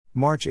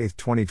March 8,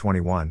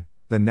 2021,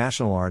 the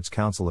National Arts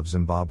Council of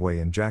Zimbabwe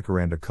and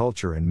Jacaranda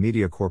Culture and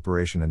Media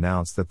Corporation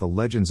announced that the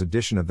Legends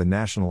edition of the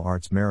National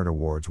Arts Merit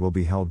Awards will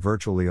be held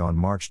virtually on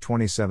March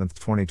 27,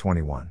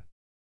 2021.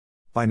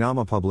 By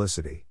Nama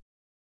Publicity.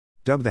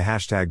 Dubbed the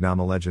hashtag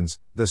Nama Legends,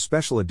 the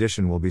special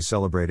edition will be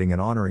celebrating and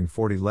honoring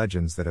 40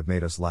 legends that have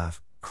made us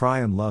laugh,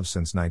 cry and love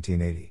since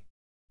 1980.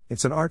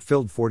 It's an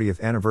art-filled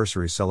 40th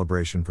anniversary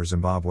celebration for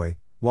Zimbabwe,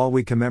 while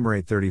we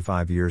commemorate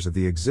 35 years of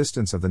the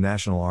existence of the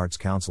National Arts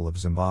Council of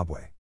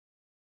Zimbabwe.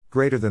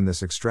 Greater than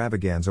this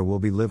extravaganza will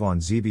be live on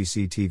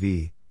ZBC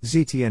TV,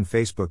 ZTN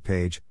Facebook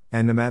page,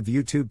 and NAMAV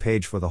YouTube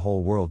page for the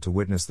whole world to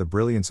witness the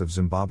brilliance of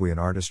Zimbabwean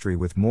artistry,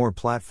 with more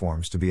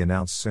platforms to be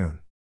announced soon.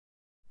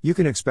 You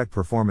can expect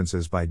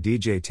performances by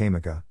DJ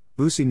Tamika,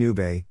 Busi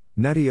Nube,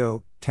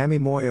 Nutty-O, Tammy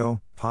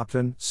Moyo,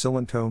 Popton,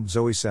 Silanto,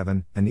 Zoe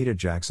 7, Anita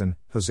Jackson,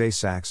 Jose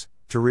Sax,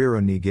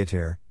 Tariro Ni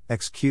Guitar,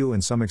 XQ,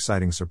 and some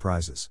exciting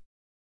surprises.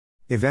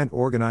 Event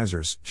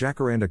organizers,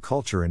 Jacaranda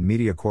Culture and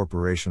Media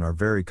Corporation, are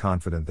very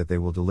confident that they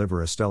will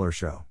deliver a stellar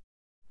show.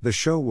 The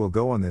show will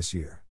go on this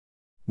year.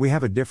 We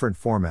have a different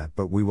format,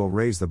 but we will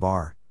raise the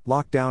bar,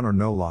 lockdown or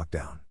no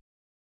lockdown.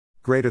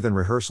 Greater than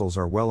rehearsals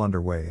are well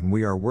underway, and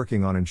we are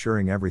working on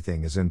ensuring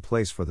everything is in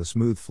place for the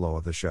smooth flow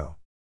of the show.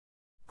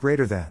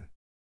 Greater than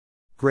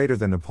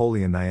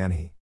Napoleon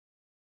Nyanhi.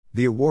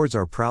 The awards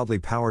are proudly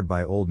powered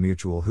by Old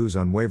Mutual, whose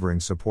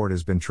unwavering support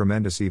has been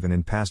tremendous even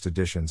in past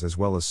editions, as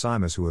well as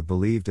Simas, who have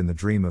believed in the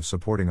dream of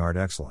supporting art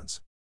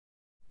excellence.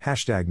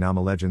 Hashtag Nama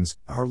Legends,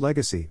 our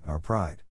legacy, our pride.